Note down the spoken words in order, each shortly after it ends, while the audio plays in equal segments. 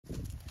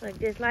Look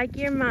just like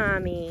your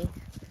mommy.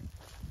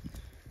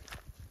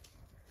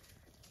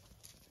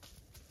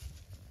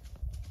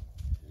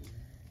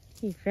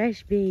 You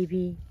fresh,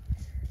 baby.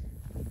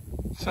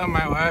 So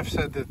my wife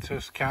said that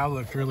this cow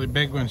looked really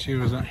big when she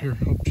was out here.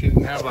 Hope she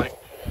didn't have like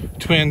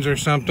twins or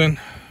something.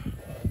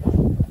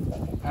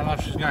 I don't know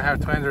if she's gonna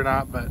have twins or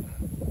not, but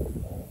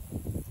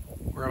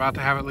we're about to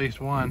have at least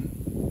one.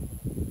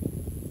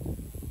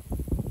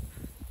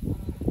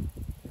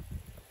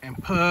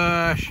 And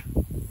push.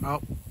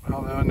 Oh,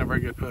 that wasn't a very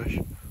good push.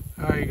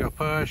 There you go,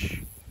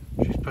 push.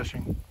 She's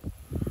pushing.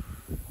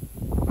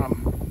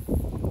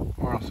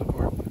 Moral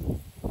support.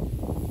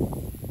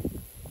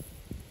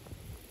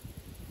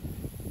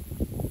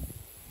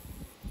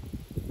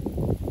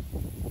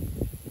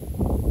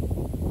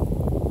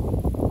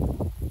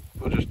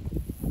 We'll just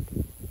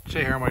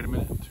sit here and wait a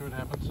minute and see what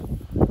happens.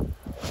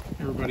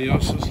 Everybody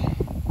else is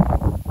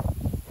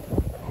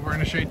over in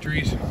the shade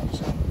trees. So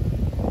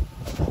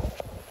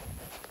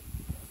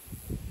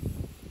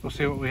we'll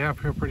see what we have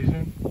here pretty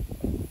soon.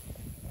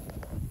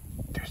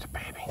 There's the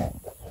baby.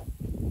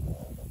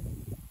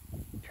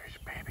 There's the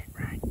baby,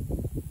 right?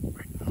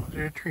 Oh,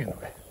 there's a tree in the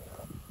way.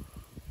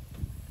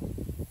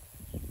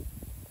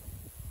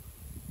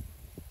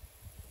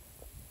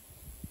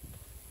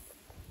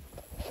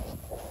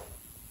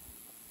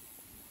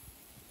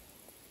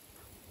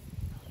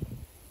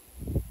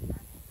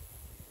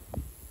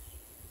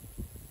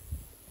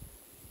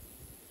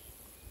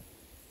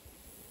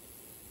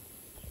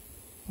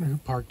 Who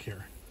parked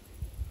here?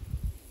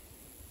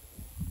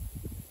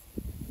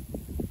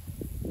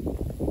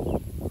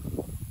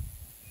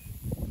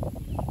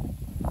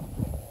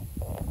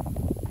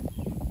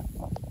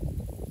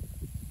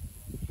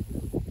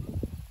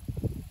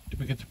 Did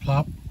we get the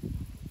plop?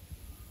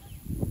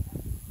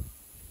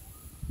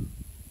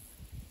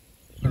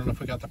 I don't know if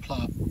we got the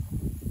plop.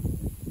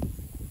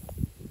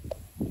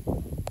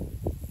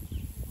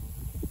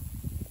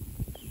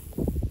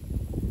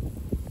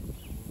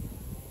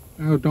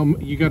 Oh,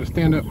 don't, you gotta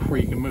stand up before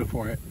you can move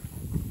for it.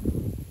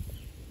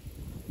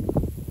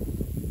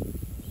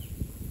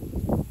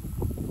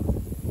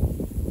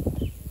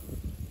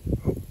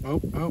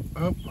 Oh,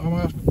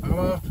 almost.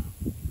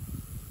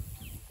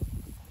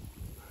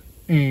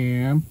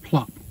 And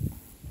plop.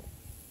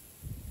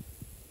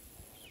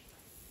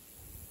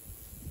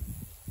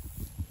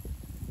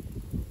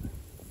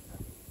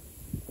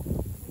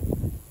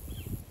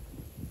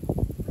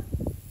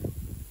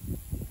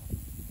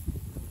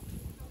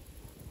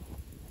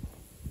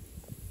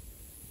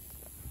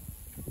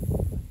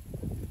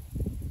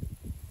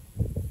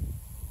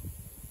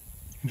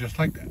 Just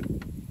like that.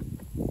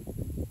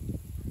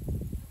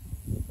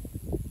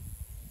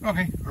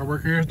 Okay, our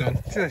work here is done.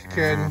 Just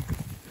kidding.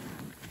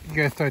 You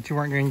guys thought you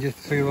weren't going to get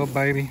to see a little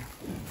baby.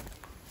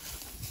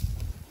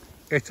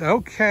 It's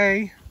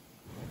okay.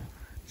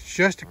 It's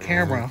just a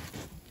camera.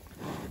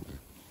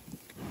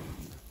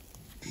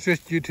 It's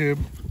just YouTube.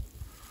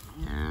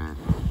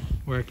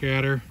 Work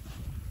at her.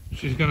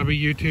 She's going to be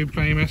YouTube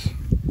famous.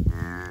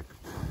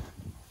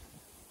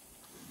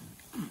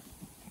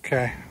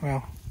 Okay,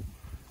 well.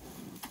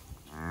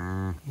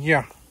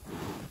 Yeah.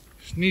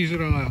 Sneeze it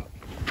all out.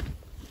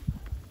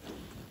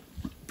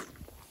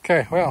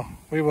 Okay, well,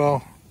 we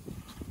will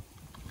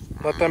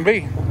let them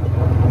be.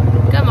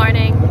 Good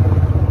morning.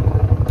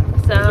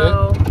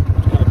 So,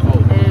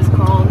 it is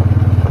cold.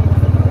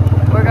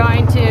 We're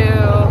going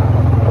to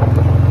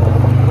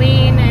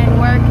clean and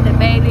work the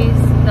babies,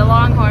 the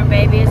Longhorn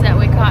babies that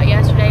we caught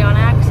yesterday on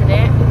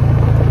accident.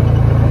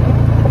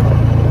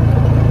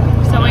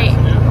 So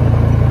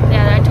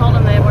yeah, I told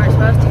them they weren't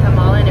supposed to come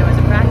all in. It was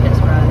a practice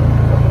run.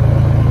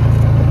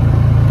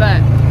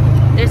 But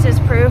this is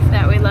proof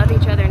that we love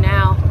each other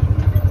now.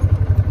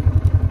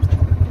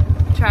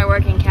 Try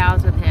working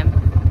cows with him.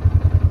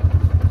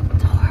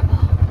 It's horrible.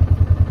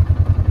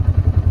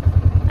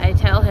 I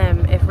tell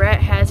him if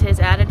Rhett has his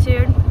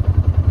attitude,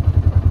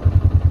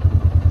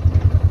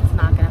 it's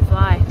not gonna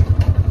fly.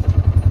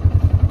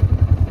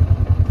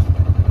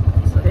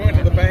 We're going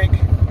to the bank.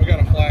 We got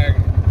a flag.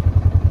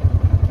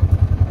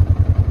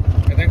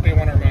 I think they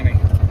want our money.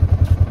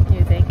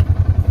 You think?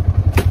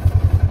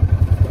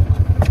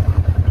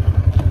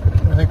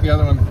 I think the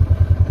other one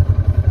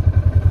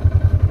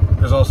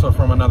is also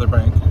from another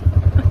bank.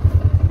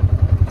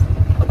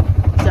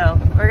 So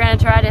we're gonna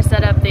try to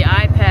set up the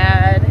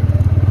iPad,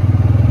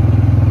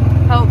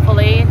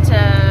 hopefully, so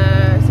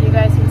you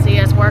guys can see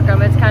us work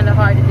them. It's kind of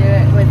hard to do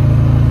it with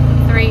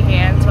 3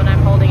 hands when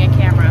I'm holding a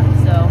camera.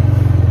 So,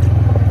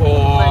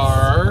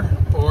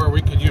 or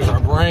we could use our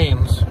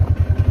brains,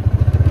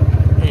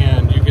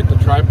 and you get the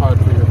tripod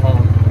for your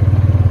phone.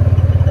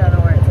 I don't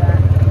know where it's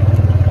at.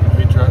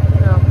 Feed truck.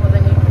 No, well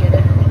then you can get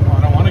it. Well, I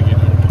don't want to get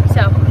it.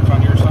 So It's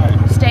on your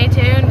side. stay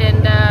tuned,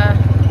 and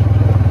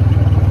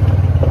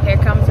here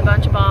comes a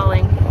bunch of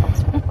bawling.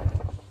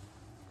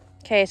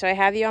 Okay, so I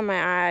have you on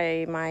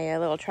my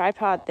little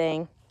tripod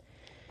thing.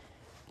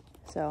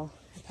 So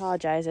I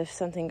apologize if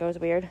something goes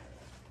weird.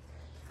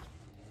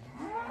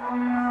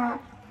 Come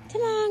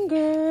on,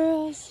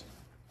 girls.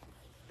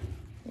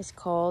 It's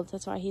cold.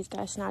 That's why he's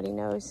got a snotty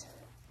nose.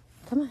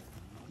 Come on.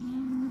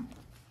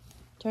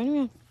 Turn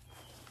around.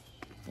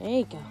 There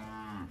you go.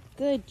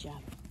 Good job.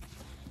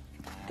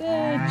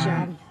 Good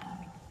job.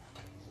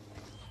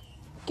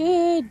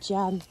 Good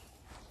job.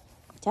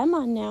 Come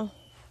on now.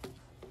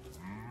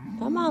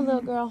 Come on,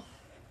 little girl.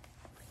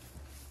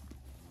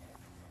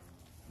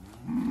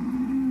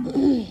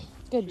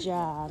 Good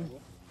job.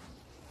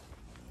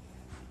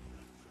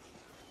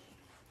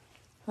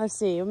 Let's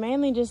see. We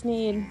mainly just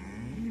need...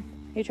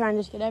 You're trying to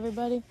just get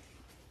everybody?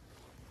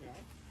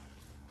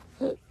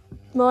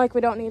 More like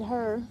we don't need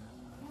her.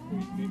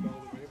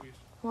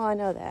 Well, I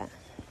know that.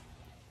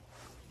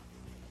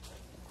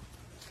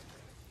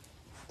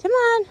 Come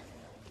on.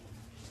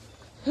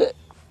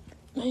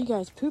 You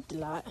guys pooped a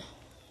lot.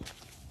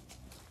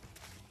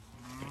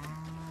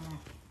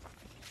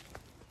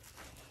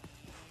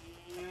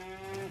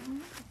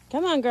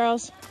 Come on,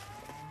 girls.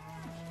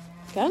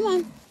 Come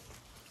on.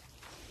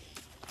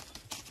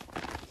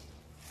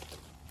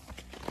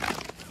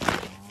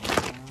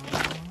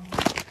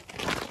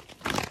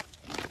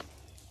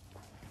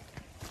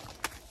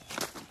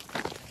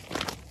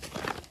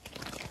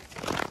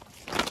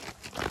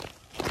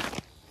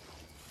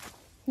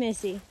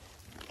 Missy,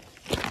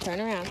 turn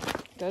around.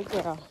 Good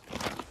girl.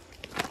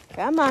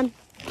 Come on.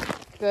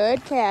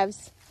 Good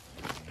calves.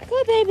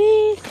 Good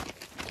babies.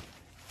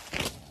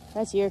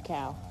 That's your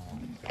cow.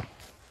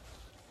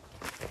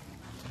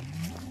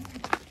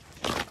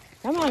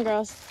 Come on,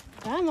 girls.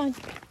 Come on.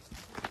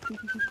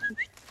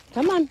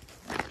 Come on.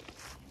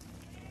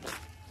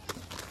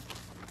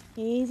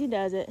 Easy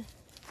does it.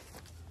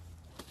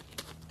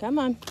 Come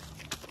on.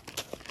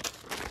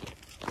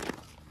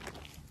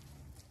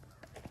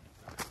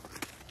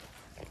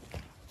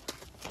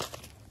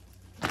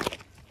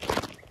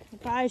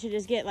 I should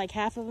just get like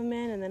half of them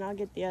in and then I'll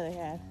get the other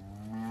half.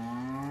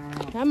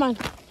 Come on.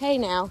 Hey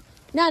now.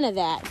 None of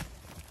that.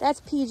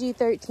 That's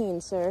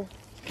PG-13, sir.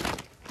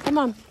 Come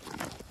on.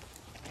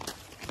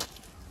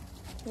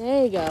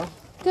 There you go.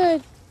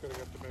 Good.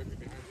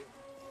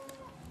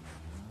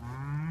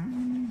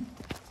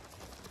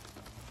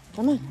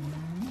 Come on.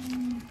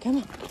 Come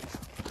on.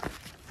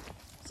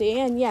 See,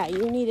 and yeah,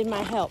 you needed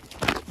my help.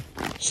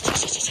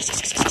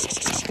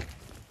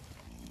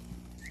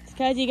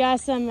 Because you got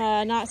some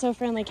not so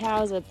friendly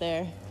cows up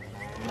there.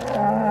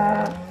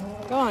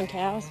 Go on,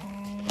 cows.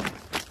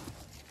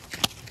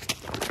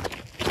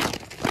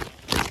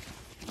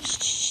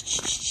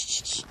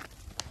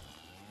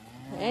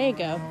 There you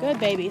go. Good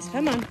babies.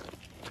 Come on.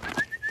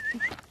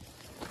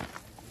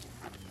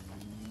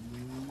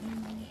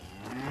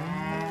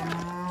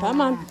 Come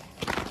on.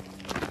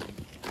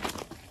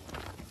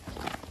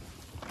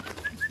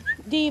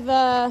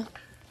 Diva.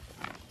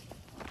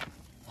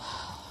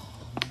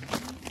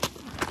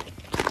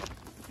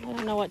 I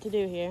don't know what to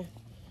do here.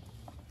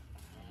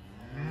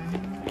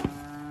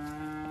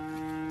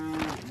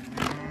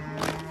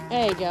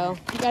 There you go.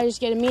 You gotta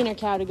just get a meaner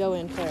cow to go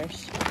in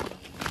first.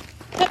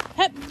 Hup,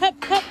 hup, hup,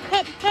 hup,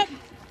 hup, hup.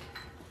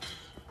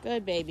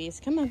 Good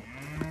babies. Come on.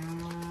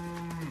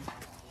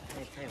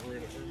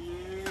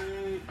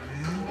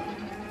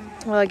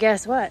 Well,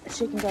 guess what?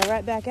 She can go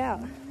right back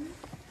out.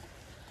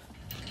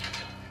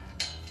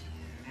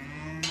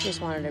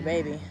 Just wanted her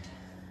baby.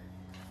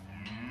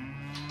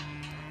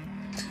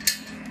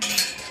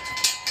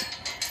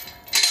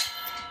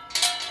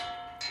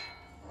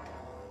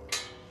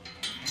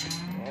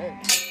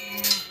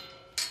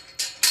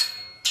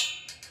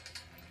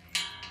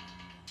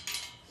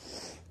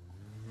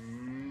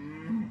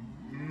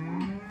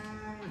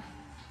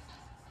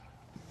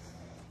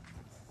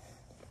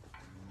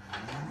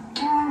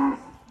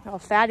 Oh,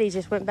 Fatty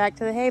just went back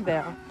to the hay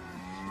bale.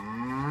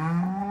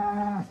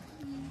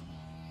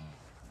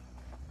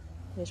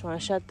 Just want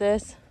to shut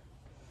this.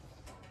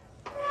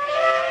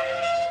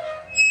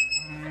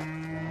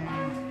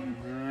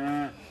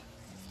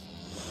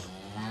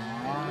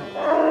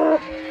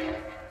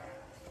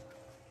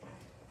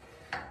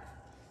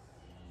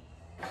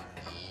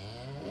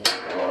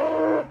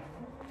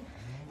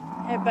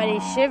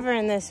 Everybody's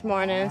shivering this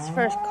morning. It's the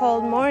first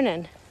cold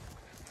morning.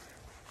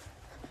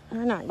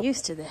 We're not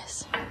used to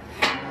this.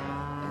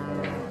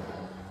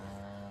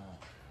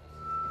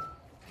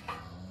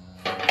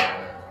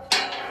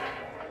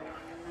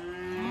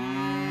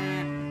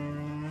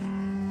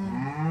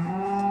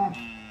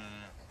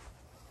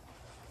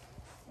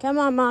 Come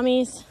on,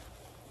 mommies.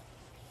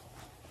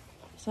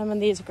 Some of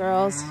these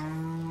girls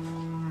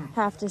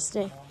have to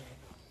stay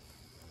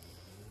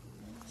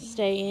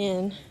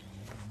in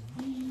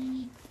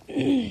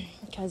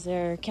because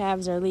their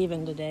calves are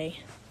leaving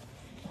today.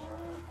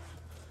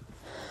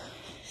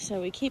 So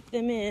we keep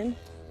them in.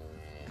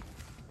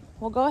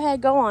 Well, go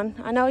ahead, go on.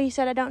 I know you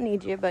said I don't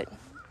need you, but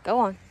go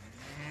on.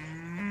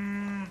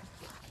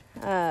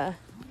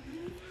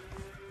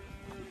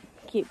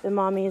 Keep the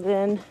mommies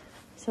in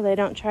so they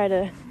don't try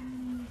to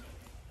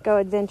go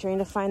adventuring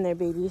to find their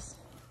babies.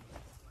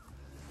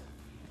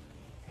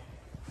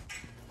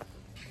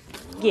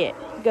 Go. We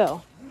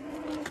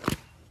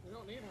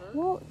don't need her.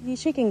 Well,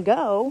 she can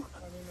go.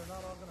 I mean, they're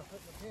not all going to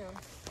fit in the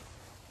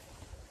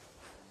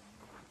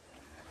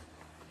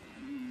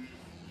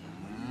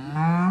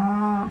pen.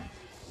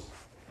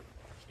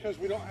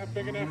 because we don't have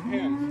big enough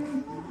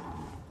pens.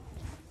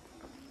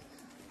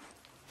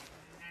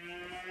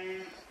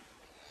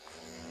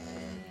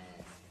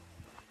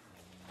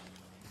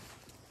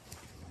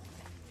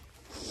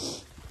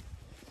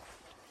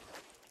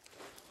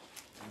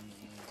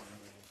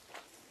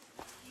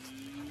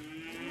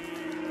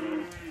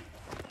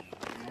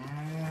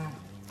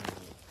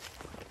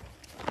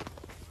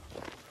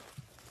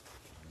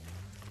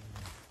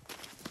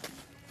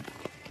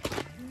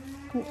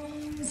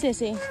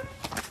 Sissy,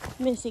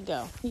 Missy,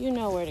 go. You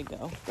know where to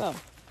go. Go.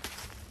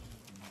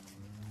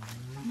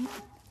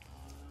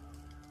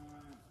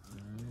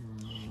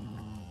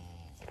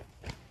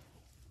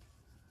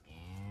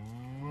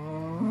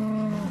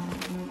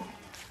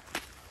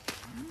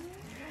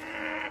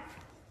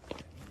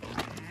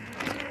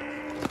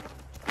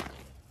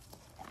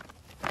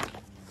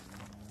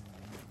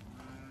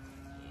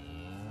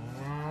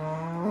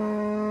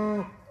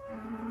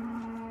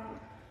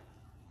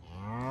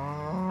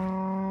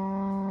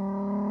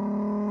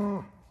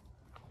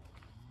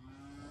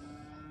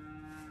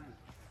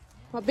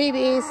 Well,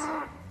 babies.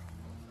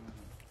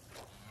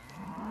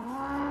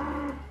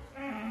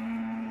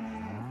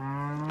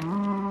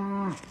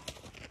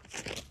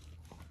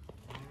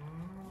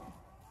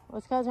 Well,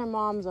 it's because her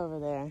mom's over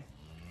there.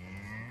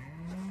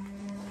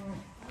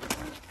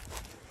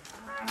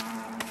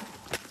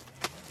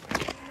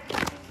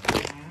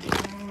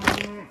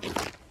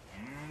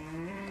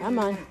 Come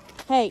on.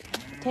 Hey,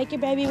 take your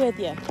baby with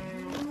you.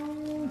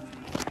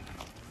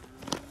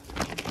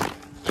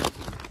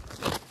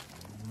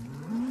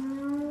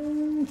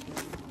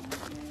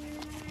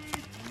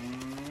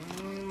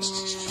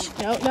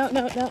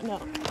 No.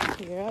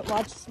 You're up.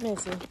 Watch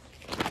Missy.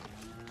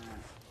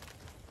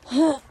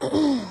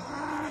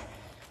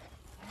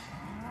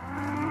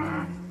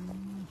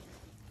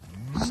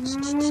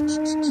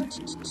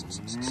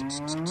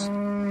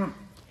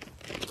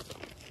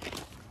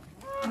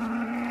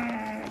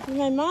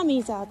 My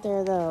mommy's out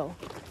there, though.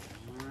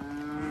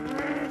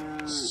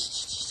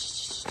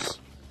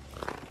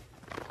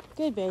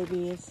 Good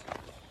babies.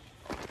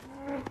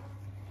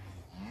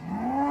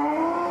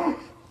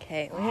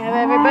 Okay, we have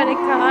everybody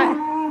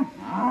caught.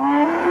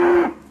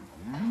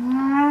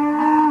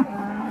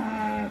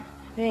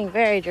 Being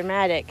very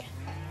dramatic.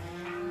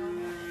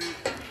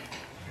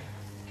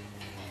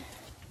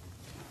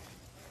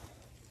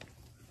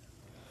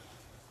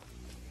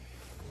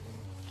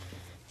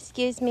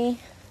 Excuse me.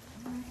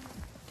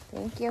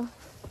 Thank you.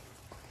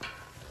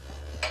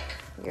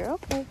 You're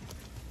okay.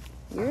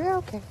 You're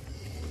okay.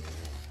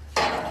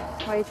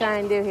 What are you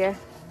trying to do here?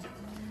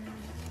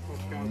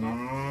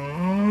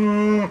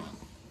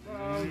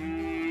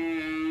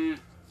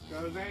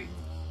 Josie.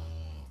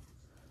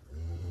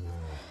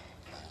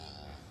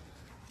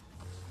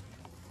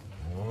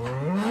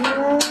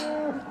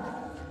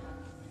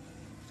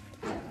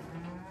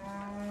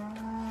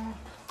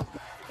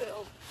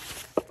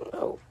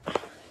 Oh.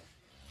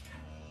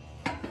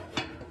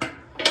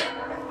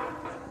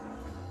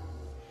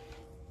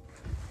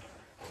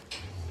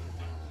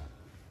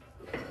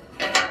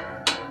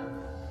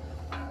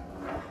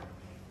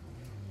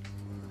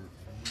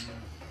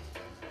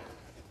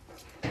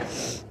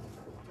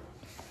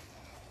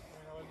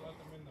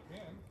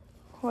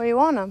 Where do you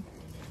want them?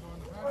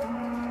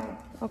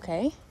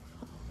 Okay.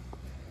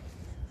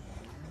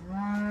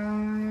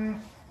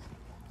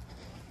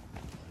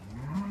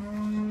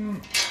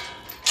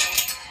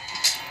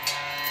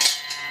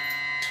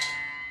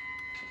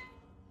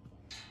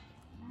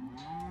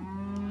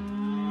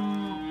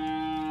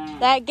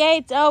 That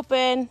gate's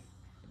open.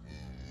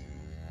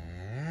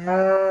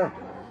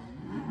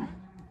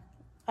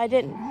 I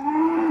didn't.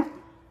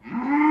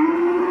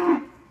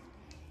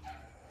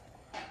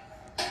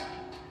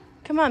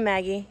 Come on,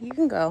 Maggie. You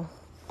can go.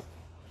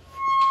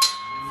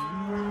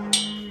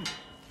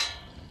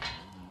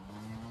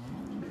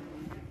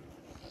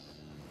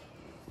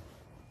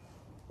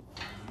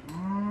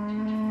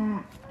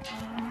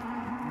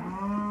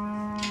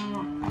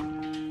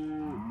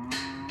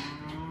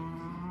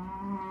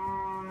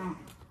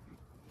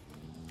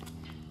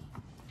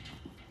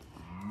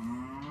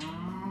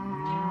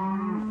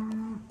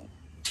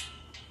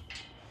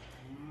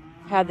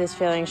 I had this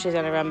feeling she's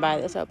gonna run by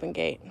this open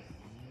gate.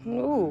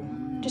 Ooh,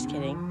 just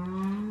kidding.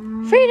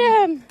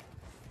 Freedom!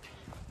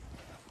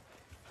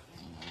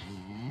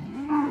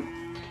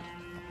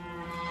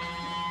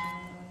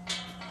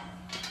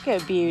 Look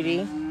at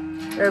Beauty.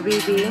 Or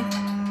BB.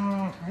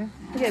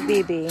 Look at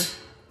BB.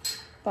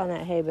 Up on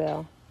that hay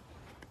bale.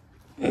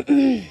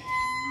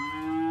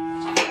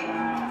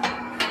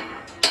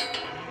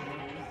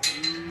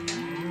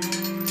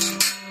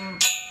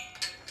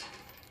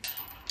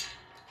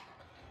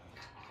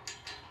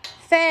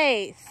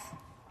 Faith,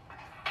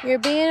 you're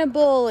being a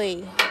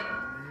bully.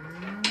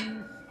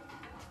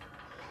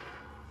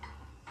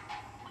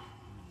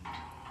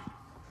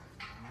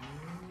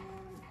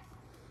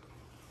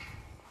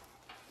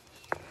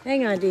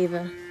 Hang on,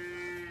 Diva.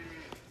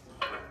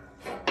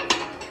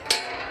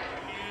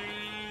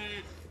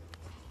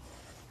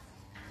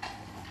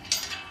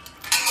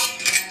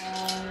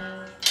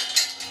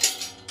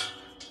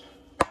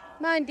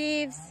 Come on,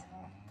 Deeves.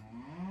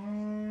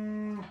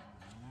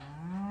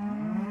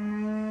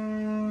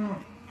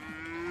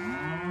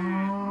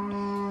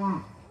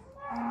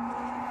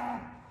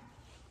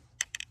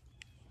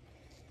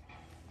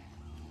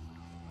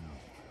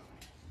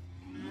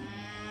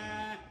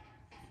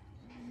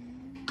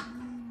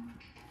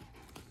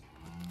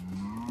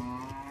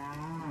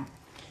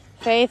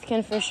 Faith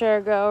can for sure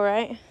go,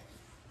 right?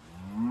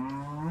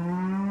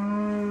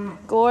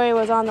 Glory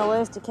was on the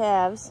list of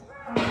calves.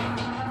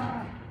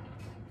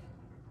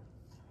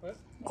 What?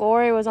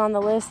 Glory was on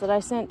the list that I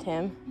sent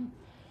him.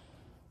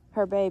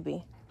 Her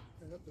baby.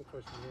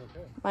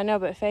 I know,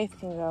 but Faith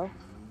can go.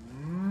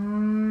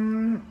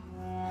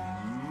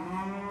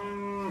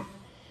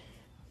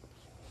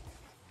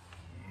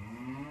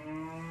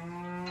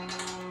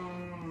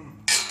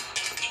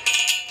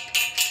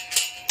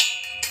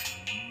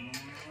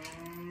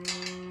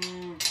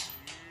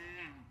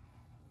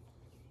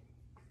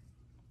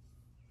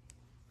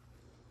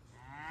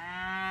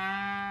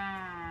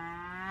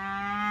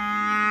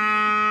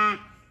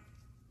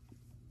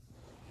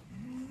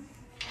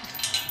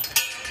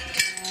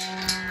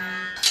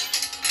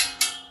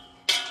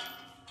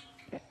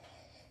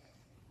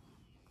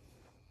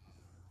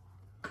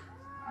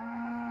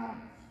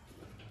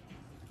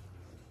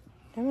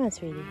 Come on,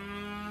 sweetie.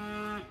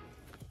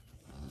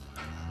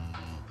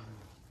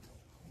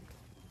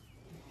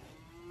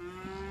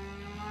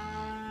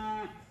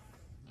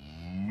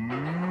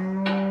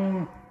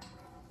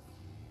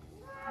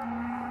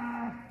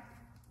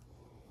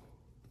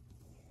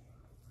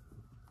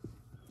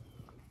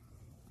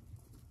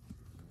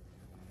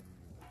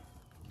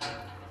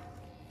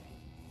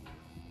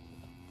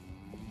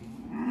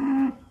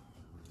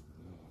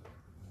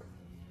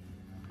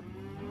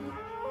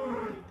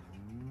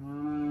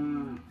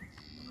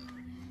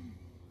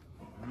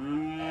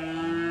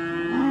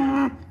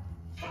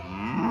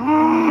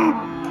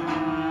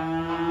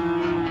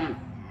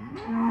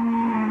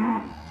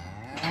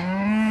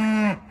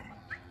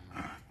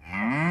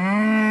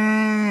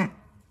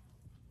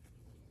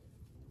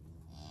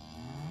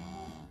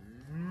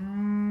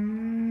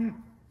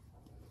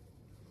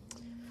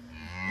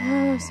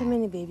 So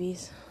many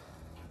babies.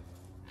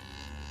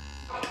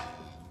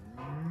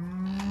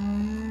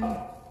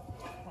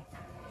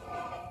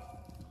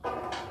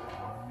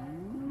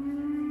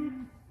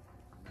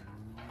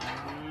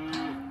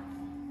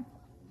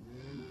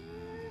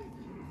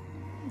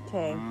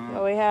 Okay,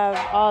 well, we have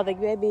all the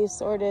babies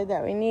sorted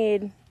that we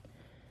need.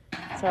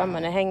 So I'm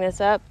gonna hang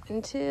this up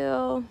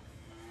until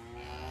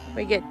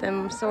we get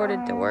them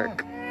sorted to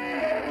work.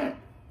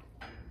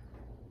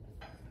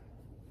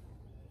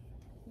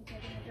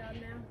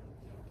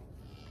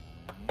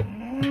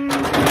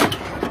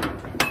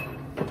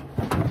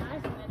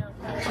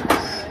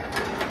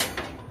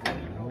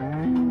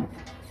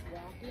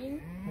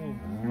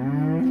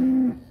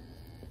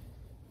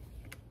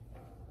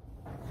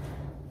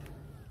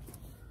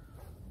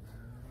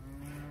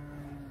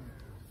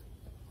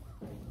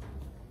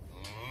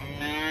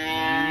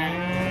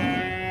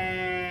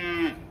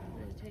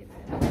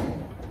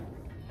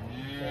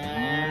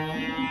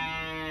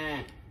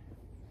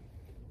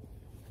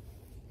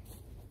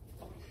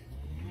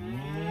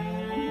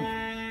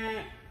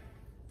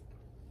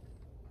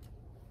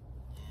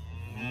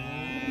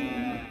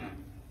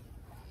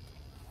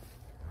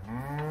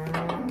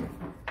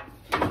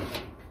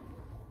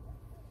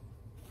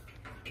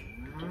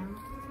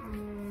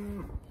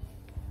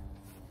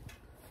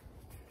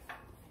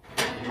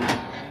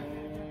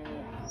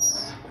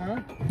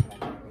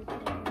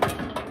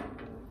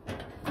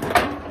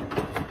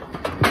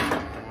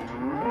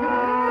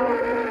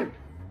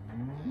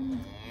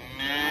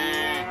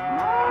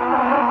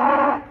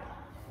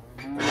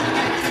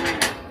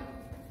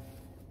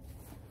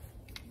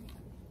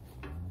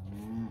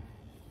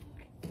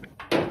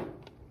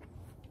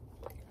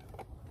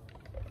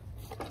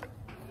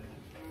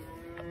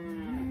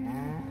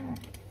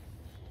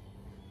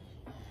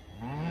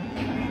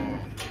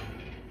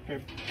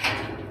 Okay.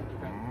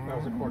 That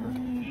was a quarter.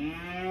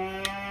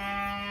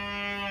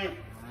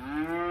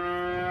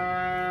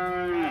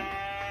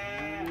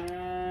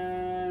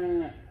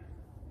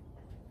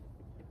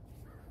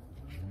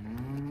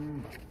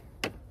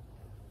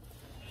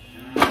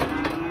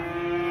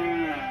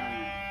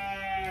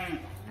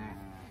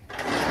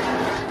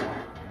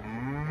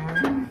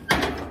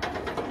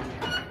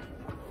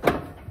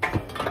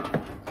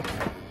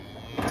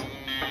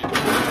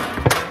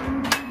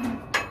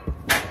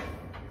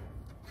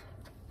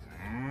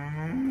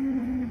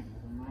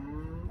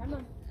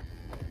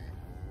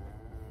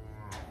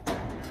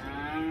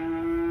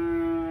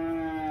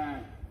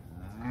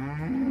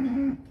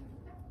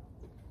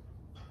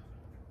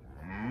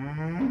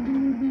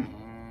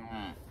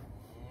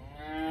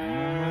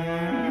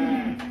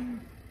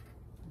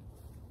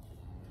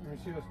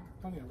 See, there's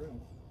plenty of room.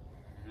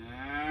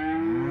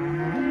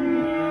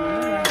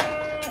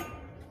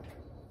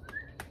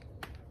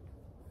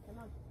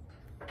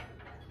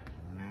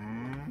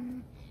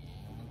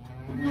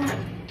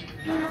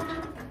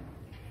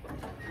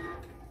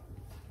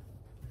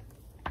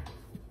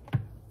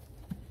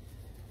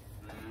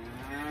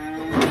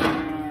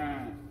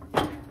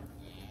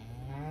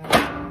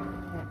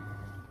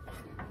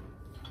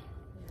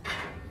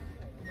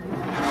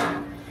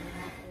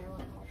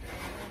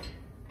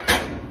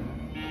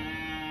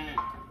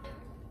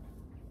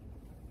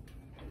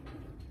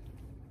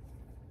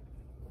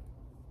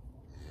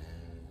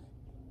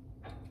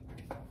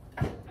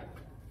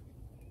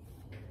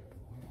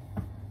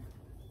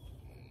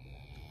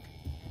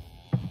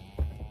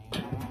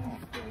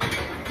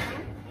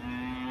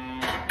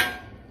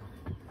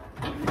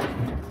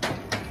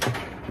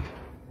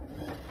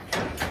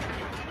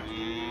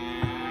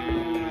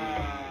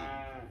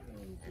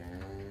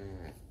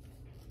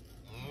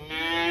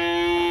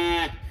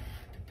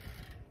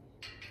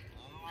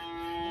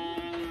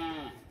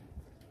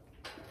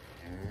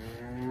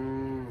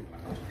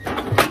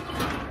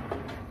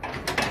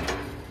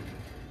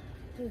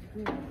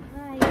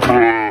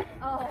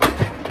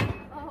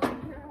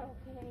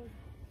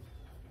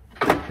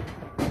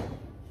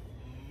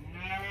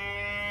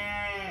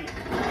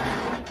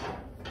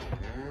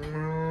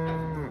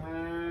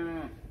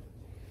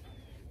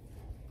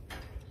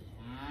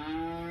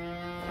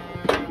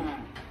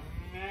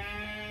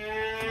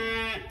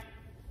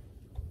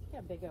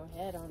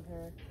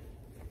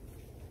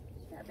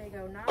 They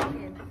go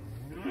knocking.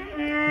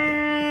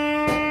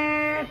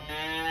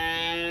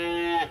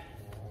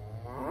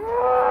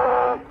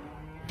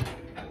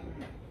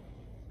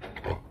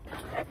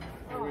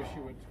 I wish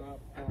you would stop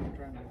while I'm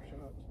trying to have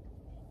shots.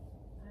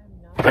 I'm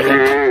not.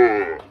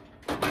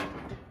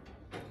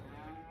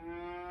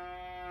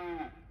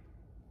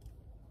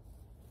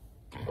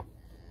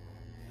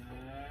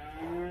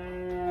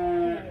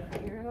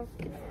 You're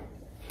okay.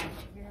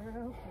 You're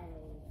okay.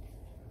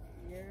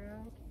 You're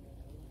okay.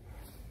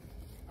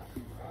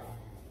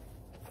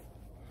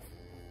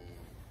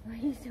 Why are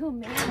you so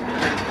mad?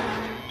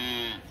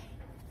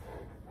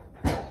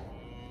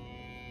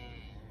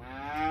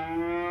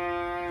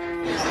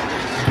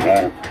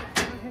 Why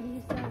are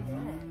you so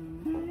mad?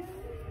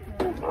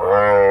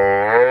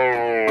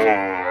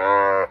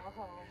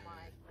 Oh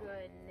my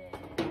goodness.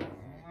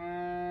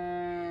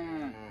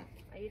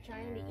 Are you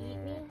trying to eat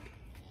me?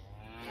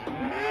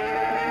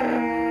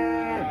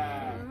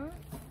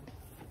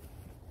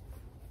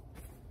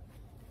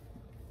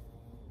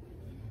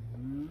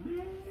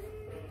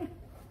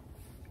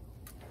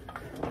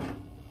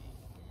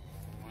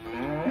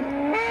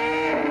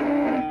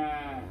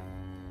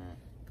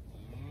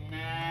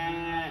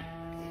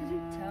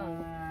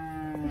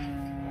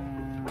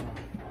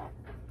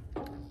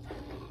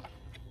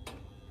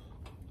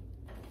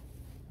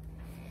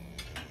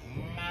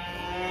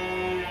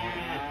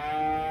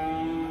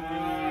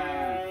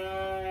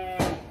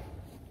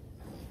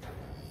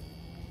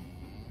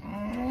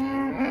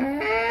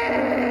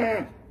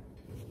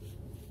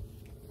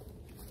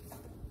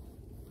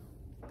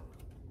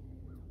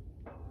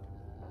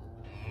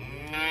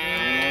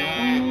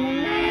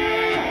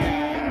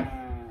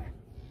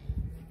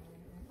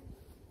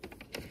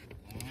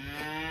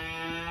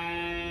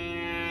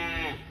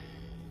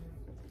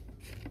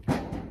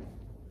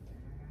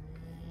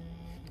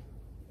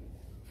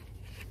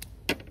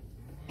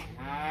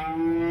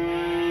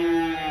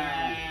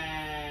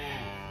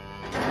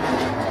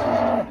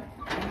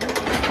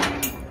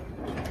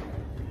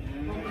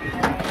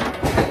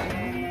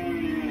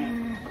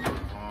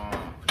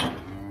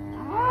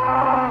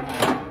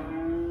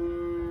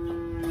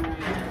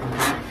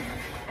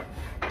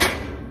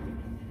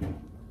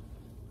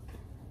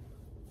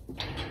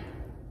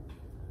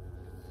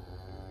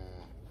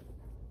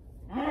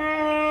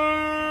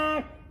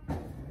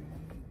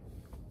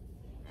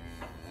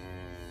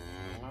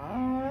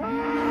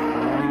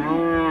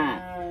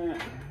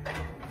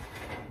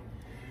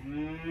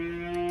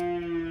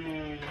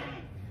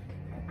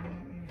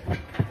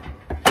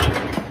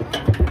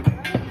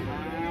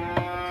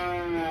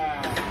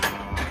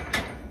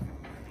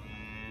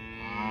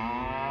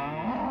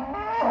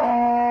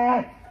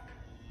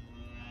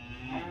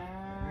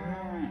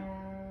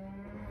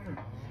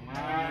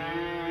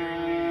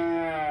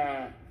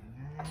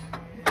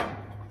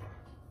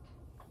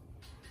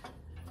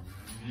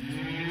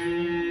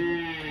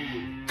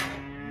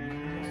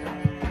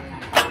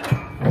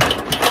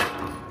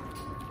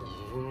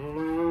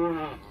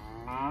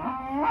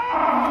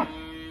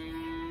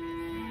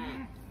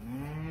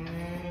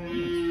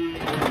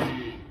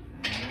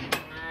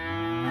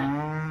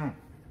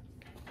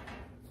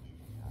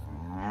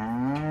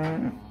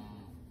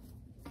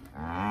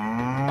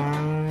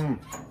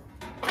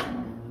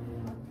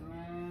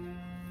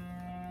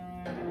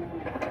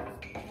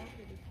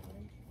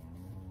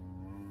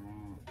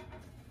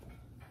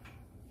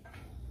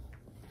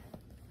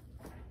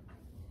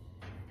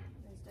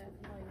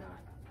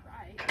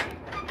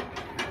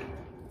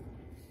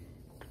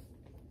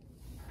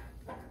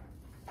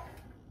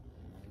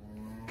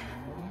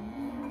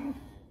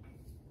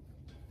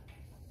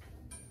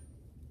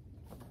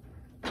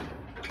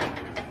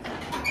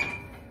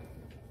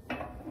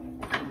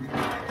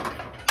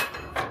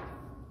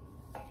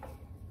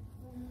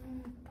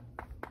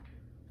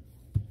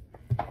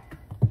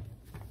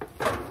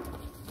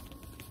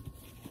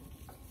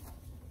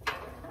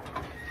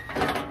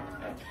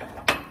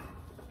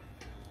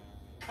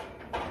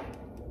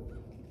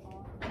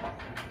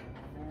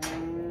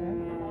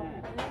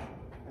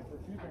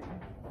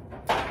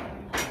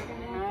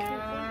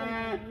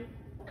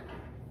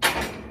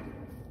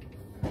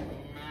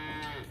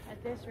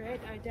 This rate,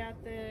 I doubt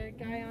the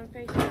guy on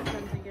Facebook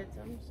comes and gets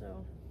them,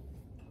 so.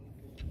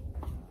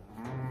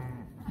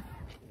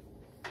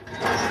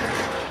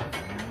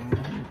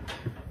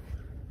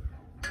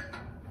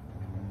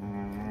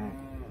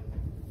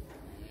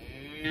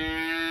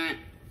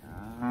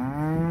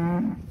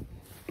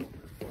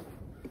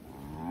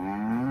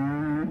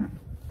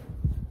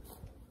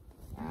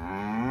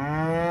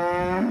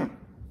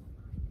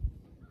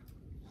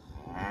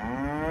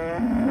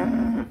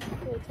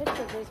 The tips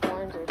of these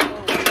horns are so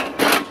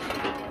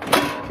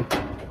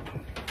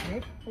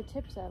the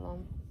tips of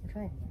them.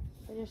 Okay.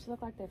 They just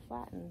look like they're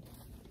flattened. Is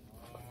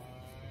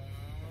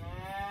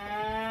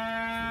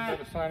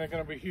that a sign they're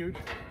going to be huge?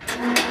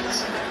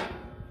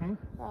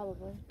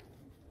 Probably.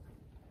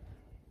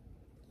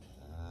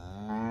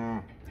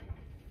 I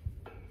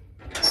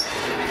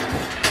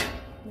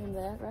mean,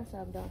 the rest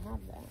of them don't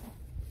have that.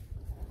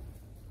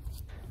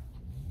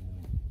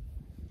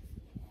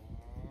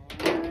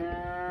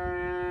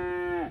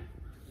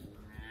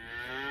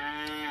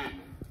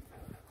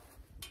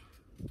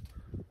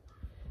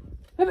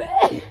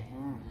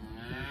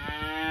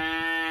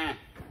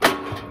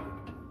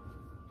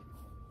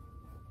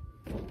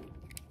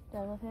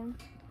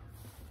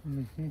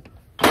 him. Mm-hmm.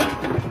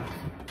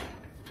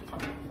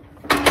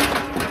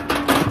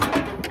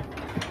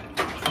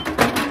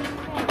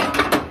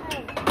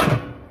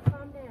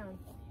 Calm down.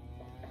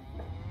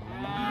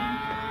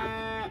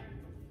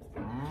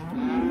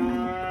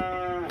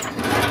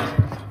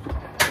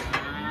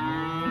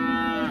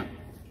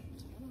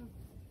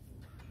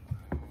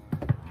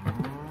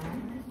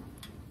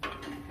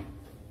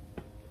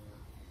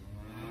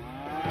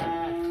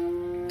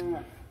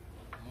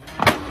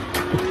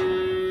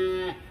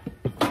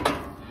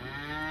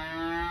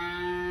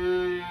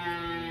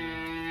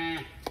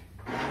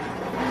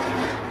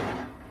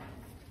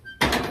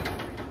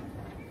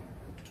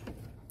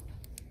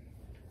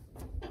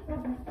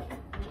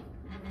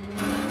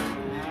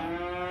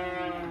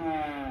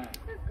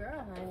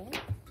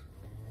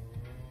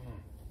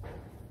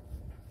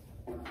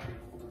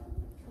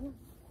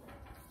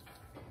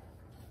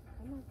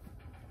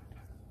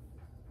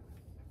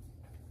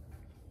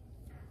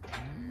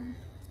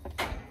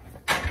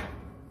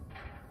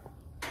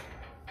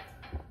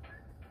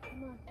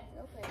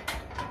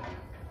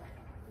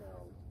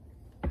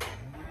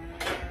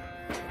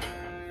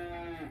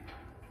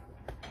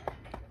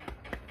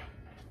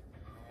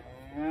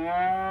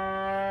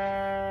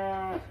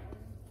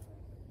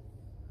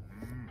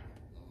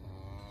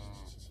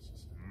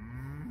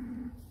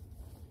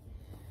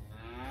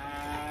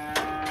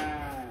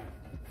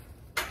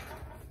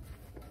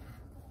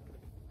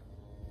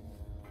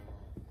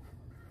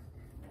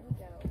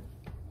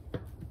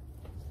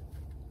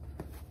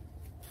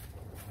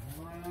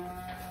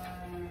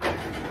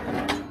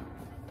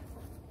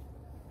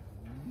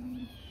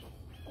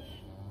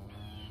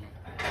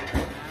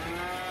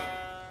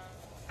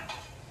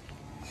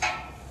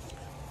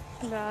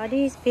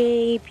 Roddy's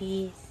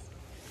babies.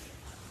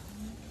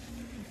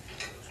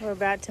 We're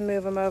about to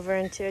move them over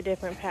into a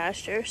different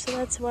pasture, so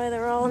that's why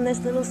they're all in this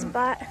little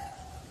spot.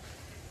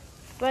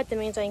 But that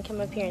means I can come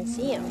up here and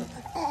see them.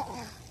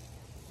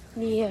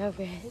 Yeah,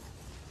 Red.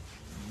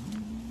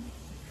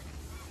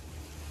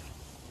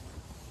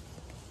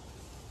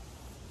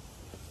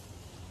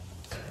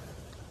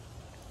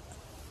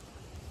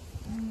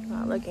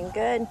 Oh, looking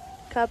good.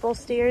 Couple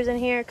steers in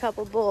here,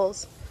 couple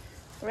bulls.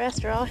 The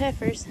rest are all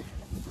heifers.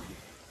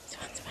 This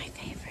one's my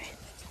favorite.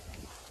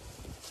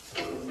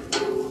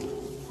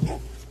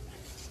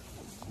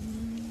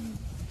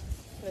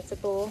 That's a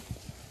bull.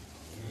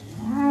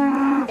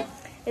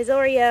 Is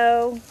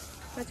Oreo.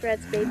 That's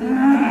Red's baby.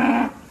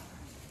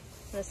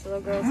 This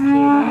little girl's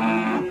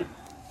cute.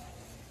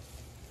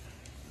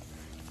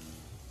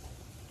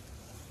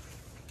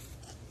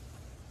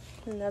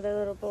 Another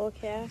little bull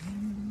calf.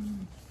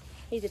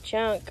 He's a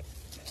chunk.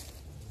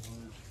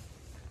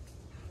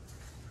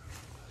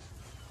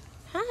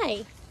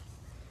 Hi.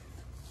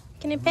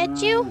 Can I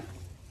pet you?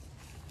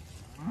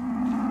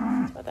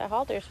 That's what that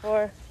halter's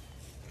for.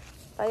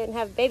 If I didn't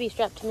have a baby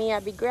strapped to me,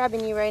 I'd be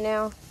grabbing you right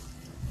now.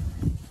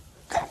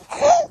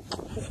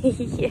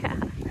 Yeah.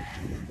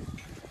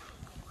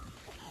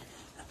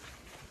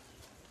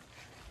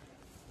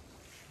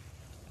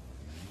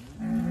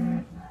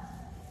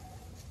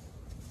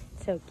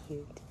 So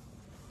cute.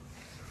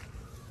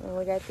 Well,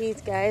 we got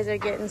these guys. They're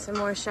getting some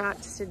more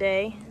shots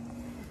today.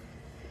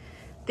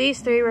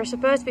 These three were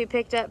supposed to be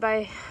picked up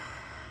by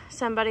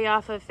somebody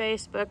off of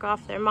Facebook,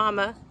 off their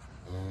mama,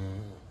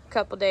 a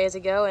couple days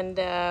ago, and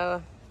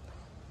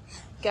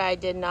guy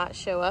did not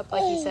show up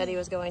like he said he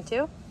was going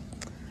to.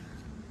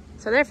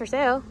 So they're for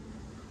sale.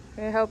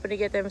 We're hoping to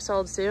get them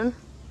sold soon.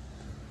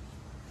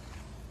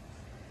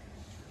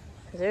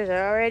 There's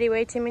already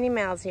way too many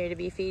mouths here to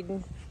be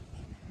feeding.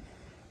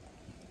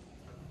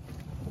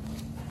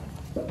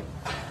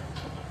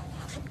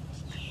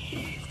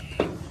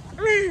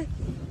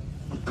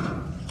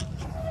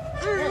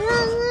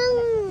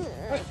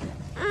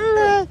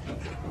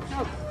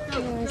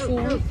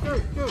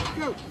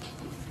 Go.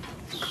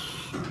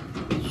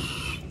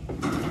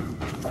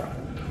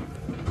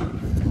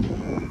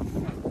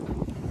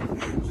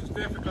 This is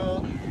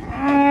difficult.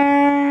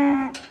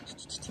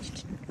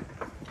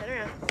 Turn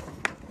around.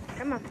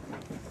 Come on.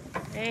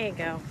 There you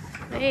go.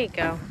 There you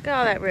go. Look at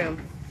all that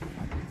room.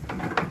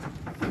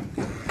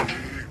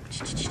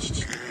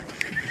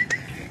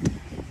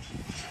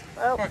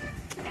 Oh.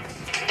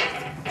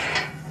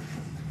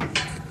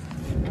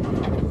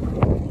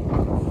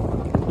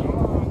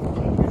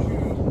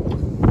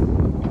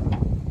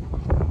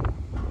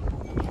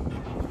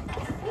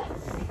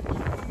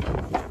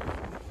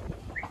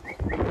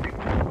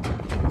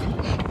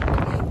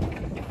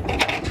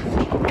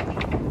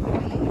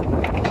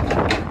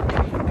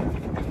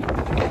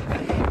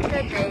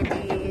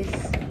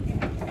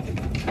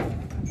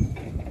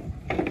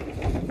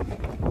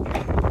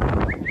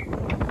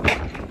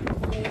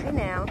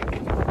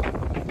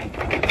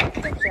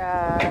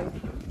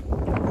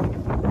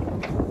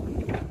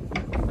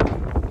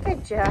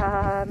 Good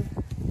job.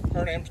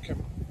 Her name's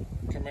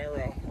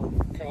Camaro.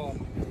 Call him.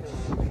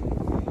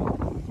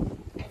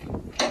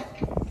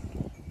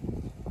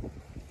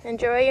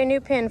 Enjoy your new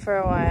pen for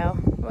a while.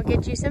 We'll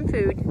get you some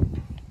food.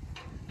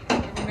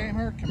 What did you name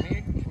her?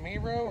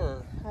 Camaro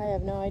or? I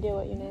have no idea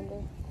what you named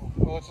her.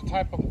 Well, it's a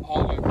type of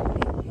olive.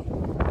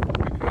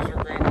 Because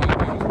her grandma's name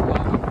is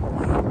Olive.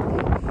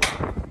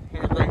 And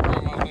her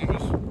great-grandma's name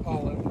is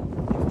Olive.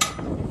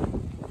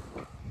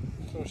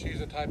 So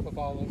she's a type of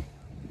olive.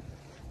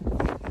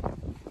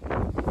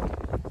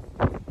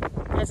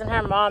 Isn't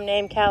her mom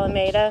named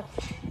Calamata?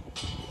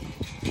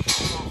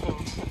 Also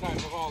a type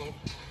of olive.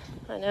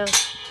 I know.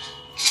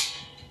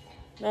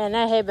 Man,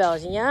 that hay bale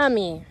is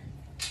yummy.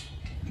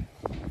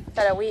 Is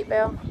that a wheat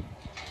bale?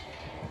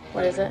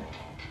 What is it?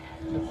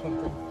 That's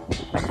something.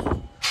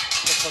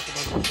 Looks like a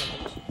bunch of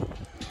symbols.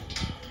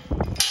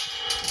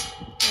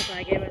 Looks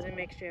like it was a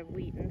mixture of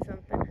wheat and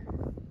something.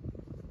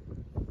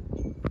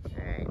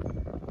 Alright.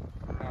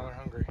 Now they're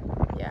hungry.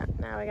 Yeah,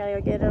 now we gotta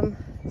go get them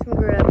some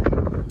grub.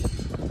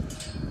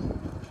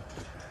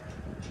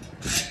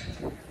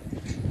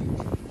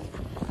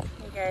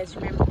 You guys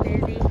remember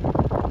Busy?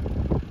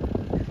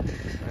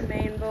 Our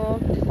main bull.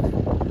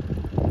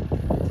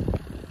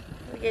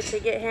 We get to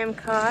get him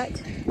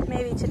caught,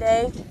 maybe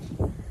today.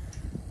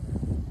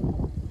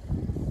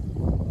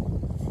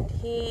 And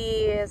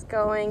he is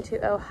going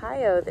to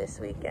Ohio this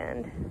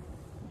weekend.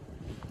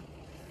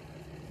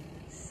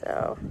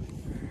 So,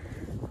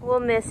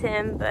 we'll miss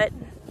him, but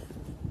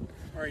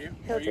Are you?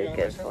 he'll do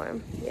good for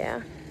him.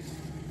 Yeah.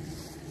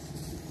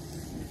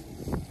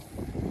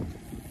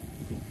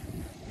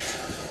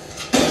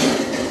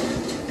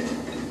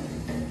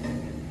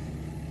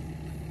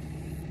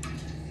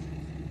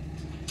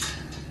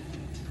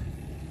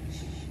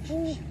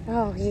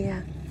 Oh,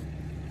 yeah.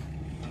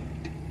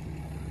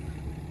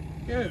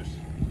 Goose.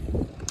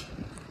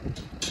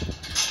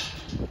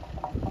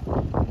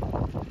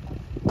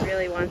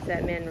 Really wants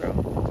that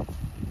mineral.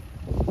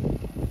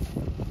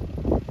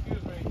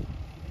 Excuse me.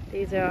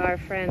 These are our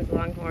friends,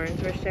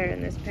 Longhorns. We're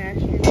sharing this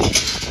pasture.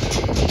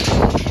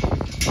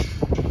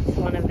 It's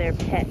one of their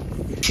pets.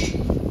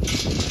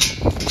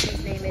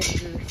 His name is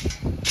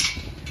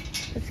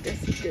Goose. Let's go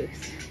see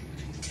Goose.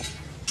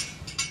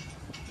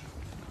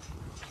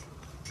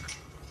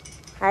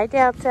 Hi,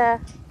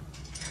 Delta.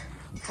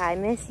 Hi,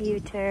 Miss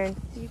U-Turn.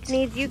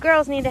 You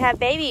girls need to have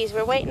babies.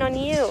 We're waiting on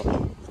you.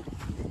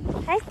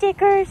 Hi,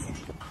 Stickers.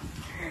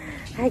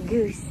 Hi,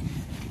 Goose.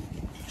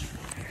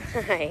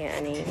 Hi,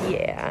 honey.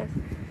 Yeah.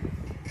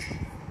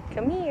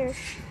 Come here.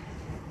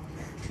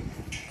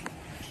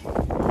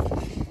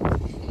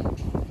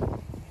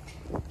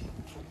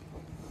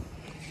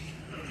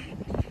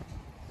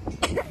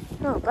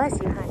 Oh,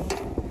 bless you, honey.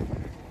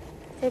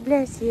 Say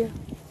bless you.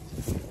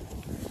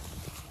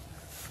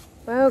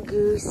 Well,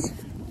 Goose.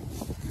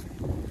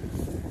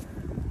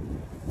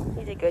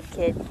 He's a good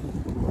kid.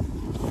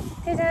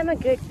 Says I'm a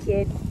good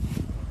kid.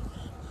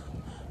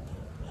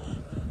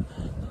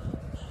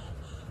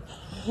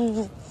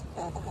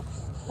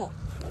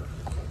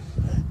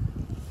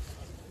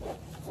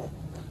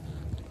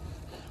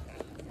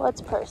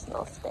 What's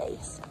personal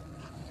space?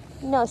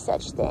 No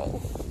such thing.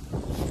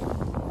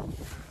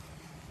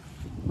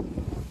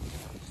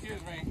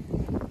 Excuse me.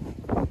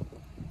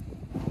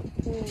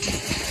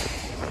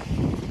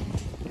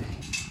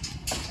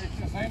 It's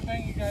the same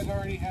thing you guys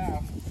already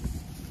have.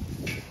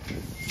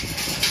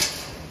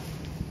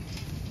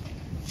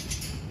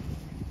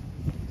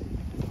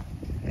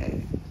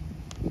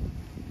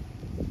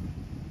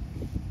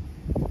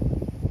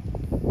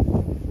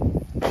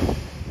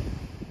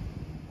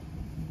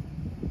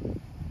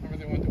 Remember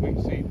they want the wheat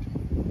seed.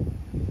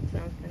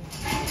 Something.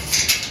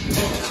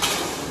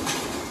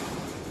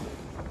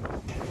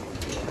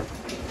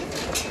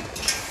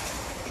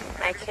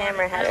 My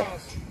camera had it.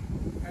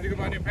 I had to go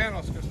buy new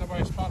panels because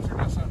somebody sponsored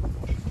us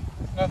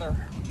another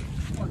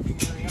working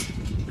area.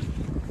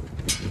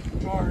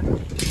 Hard.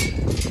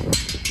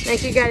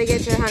 Think you gotta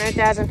get to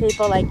 100,000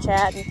 people like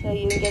Chad until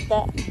you can get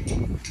that?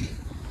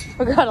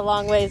 We got a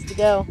long ways to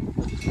go.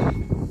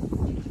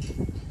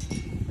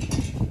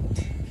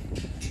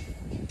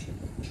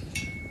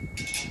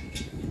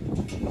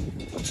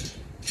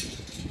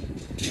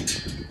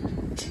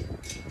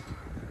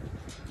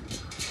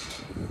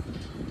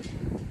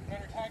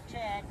 Better tag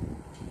Chad.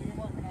 He's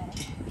working on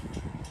it.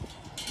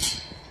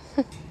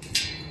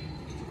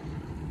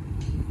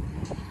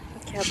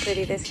 Look how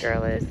pretty this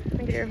girl is.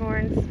 Look at her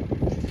horns.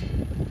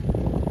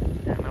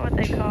 Don't know what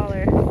they call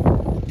her.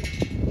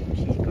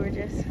 She's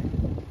gorgeous.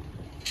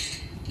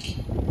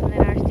 And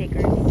then our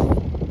stickers.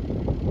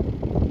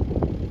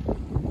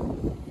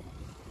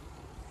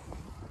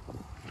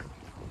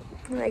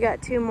 And I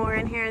got two more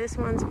in here. This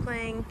one's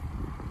playing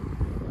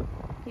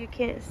You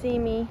Can't See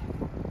Me.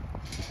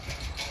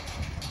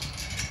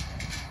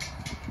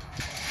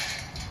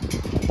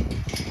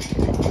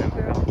 Little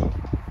girl.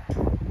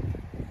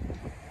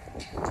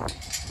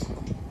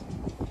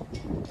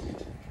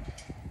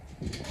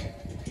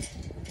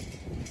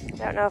 I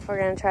don't know if we're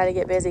going to try to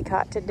get Busy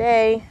caught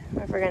today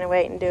or if we're going to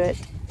wait and do it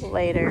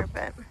later,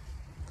 but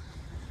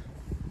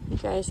you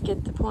guys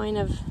get the point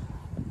of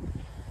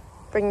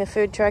bring the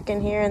food truck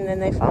in here and then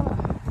they follow,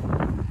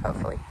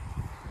 hopefully.